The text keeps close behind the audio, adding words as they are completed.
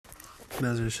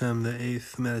Be'ezer Hashem, the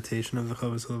 8th meditation of the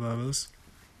Chovos HaLevavos.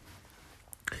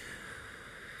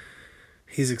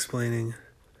 He's explaining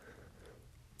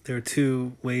there are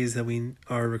two ways that we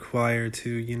are required to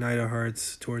unite our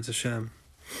hearts towards Hashem.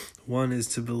 One is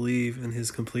to believe in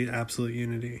His complete absolute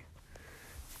unity,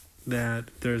 that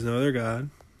there is no other God,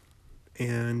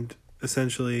 and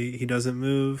essentially He doesn't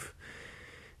move,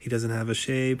 He doesn't have a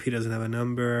shape, He doesn't have a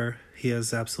number, He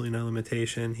has absolutely no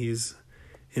limitation, He's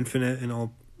infinite in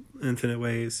all infinite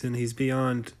ways, and He's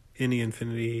beyond any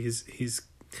infinity. He's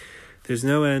there's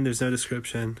no end, there's no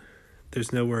description,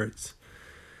 there's no words.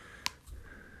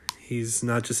 He's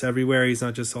not just everywhere, He's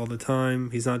not just all the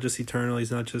time, He's not just eternal, He's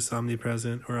not just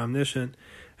omnipresent or omniscient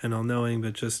and all-knowing,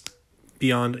 but just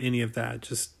beyond any of that,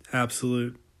 just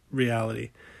absolute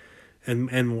reality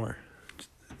and more.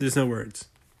 There's no words.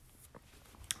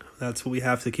 That's what we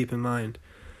have to keep in mind.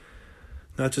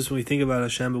 Not just when we think about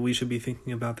Hashem, but we should be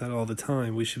thinking about that all the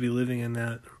time. We should be living in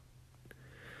that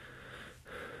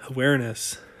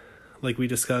awareness, like we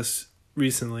discussed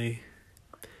recently.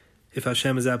 If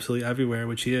Hashem is absolutely everywhere,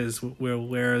 which He is,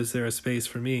 where is there a space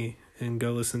for me? And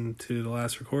go listen to the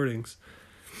last recordings.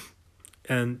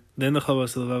 And then the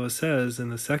Chovos HaLevavos says,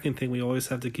 and the second thing we always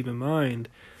have to keep in mind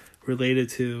related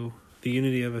to the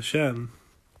unity of Hashem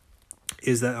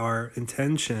is that our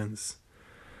intentions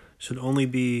should only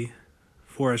be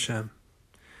for Hashem.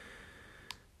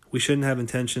 We shouldn't have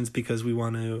intentions because we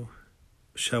want to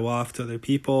show off to other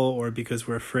people, or because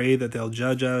we're afraid that they'll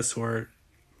judge us or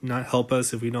not help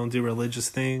us if we don't do religious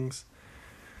things.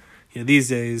 These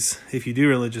days, if you do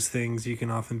religious things, you can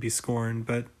often be scorned.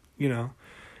 But,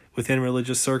 within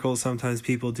religious circles, sometimes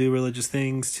people do religious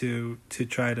things to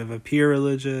try to appear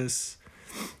religious,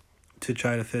 to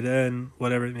try to fit in,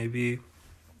 whatever it may be.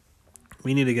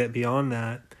 We need to get beyond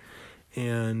that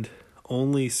and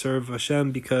only serve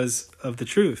Hashem because of the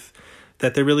truth,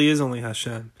 that there really is only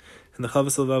Hashem. And the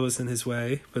Chovos HaLevavos, in his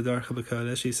way, B'Darcha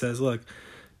B'Kodesh, he says, look,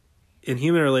 in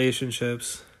human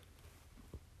relationships,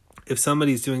 if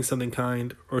somebody's doing something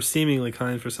kind or seemingly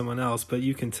kind for someone else, but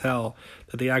you can tell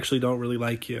that they actually don't really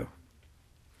like you,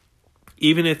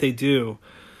 even if they do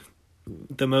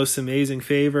the most amazing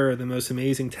favor or the most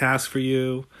amazing task for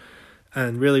you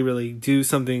and really, really do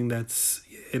something that's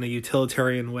in a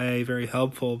utilitarian way, very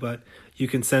helpful, but you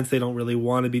can sense they don't really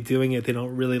want to be doing it, they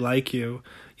don't really like you,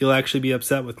 you'll actually be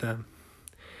upset with them.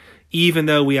 Even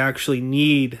though we actually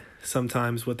need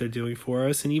sometimes what they're doing for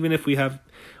us, and even if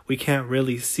we can't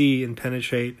really see and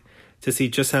penetrate to see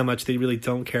just how much they really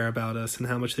don't care about us and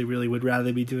how much they really would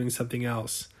rather be doing something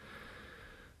else.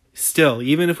 Still,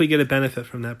 even if we get a benefit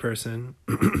from that person,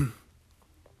 and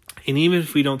even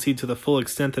if we don't see to the full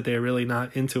extent that they're really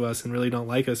not into us and really don't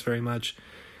like us very much,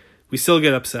 we still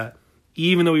get upset,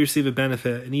 even though we receive a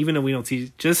benefit, and even though we don't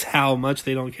see just how much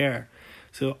they don't care.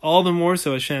 So all the more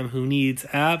so Hashem, who needs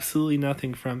absolutely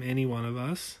nothing from any one of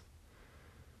us,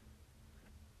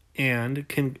 and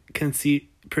can see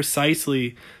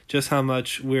precisely just how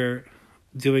much we're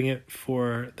doing it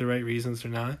for the right reasons or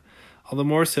not, all the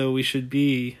more so we should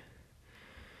be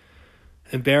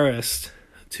embarrassed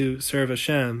to serve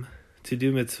Hashem, to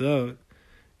do mitzvot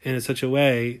in such a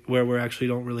way where we actually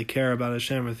don't really care about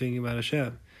Hashem or thinking about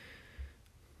Hashem.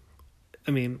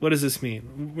 I mean, what does this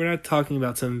mean? We're not talking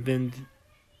about some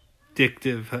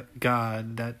vindictive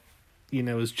God that,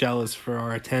 is jealous for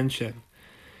our attention.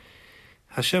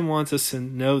 Hashem wants us to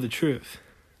know the truth.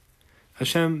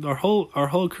 Hashem, our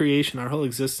whole creation, our whole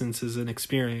existence is an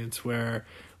experience where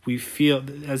we feel,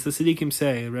 as the Tzaddikim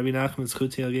say, Rabbi Nachman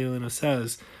Zchuti Elgeinu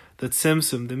says, that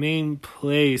Tzimtzum, the main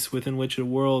place within which a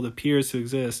world appears to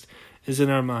exist, is in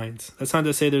our minds. That's not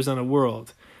to say there's not a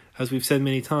world. As we've said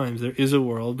many times, there is a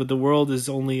world, but the world is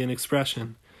only an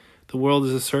expression. The world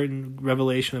is a certain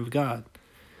revelation of God.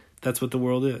 That's what the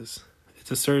world is.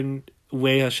 It's a certain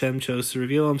way Hashem chose to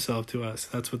reveal Himself to us.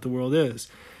 That's what the world is.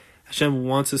 Hashem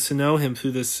wants us to know Him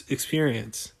through this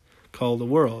experience called the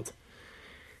world.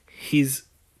 He's,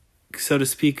 so to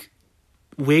speak,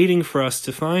 waiting for us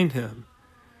to find Him.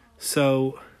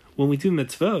 So when we do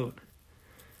mitzvot,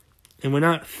 and we're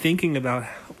not thinking about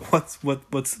what's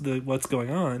going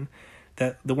on,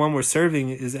 that the one we're serving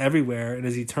is everywhere and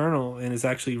is eternal and is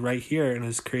actually right here and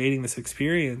is creating this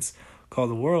experience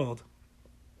called the world.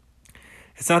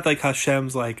 It's not like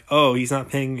Hashem's like, oh, He's not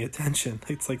paying me attention.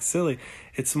 It's like silly.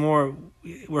 It's more,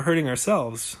 we're hurting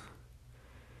ourselves.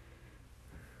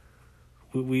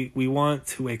 We want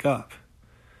to wake up.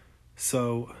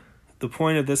 So the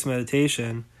point of this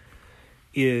meditation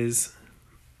is,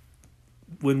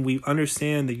 when we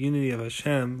understand the unity of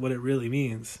Hashem, what it really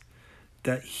means,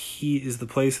 that He is the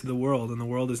place of the world and the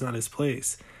world is not His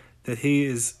place, that He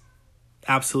is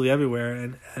absolutely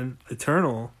everywhere and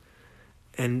eternal,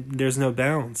 and there's no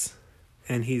bounds,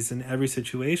 and he's in every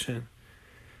situation.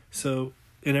 So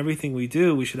in everything we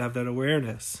do, we should have that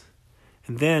awareness,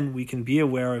 and then we can be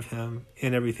aware of him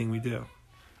in everything we do.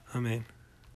 Amen.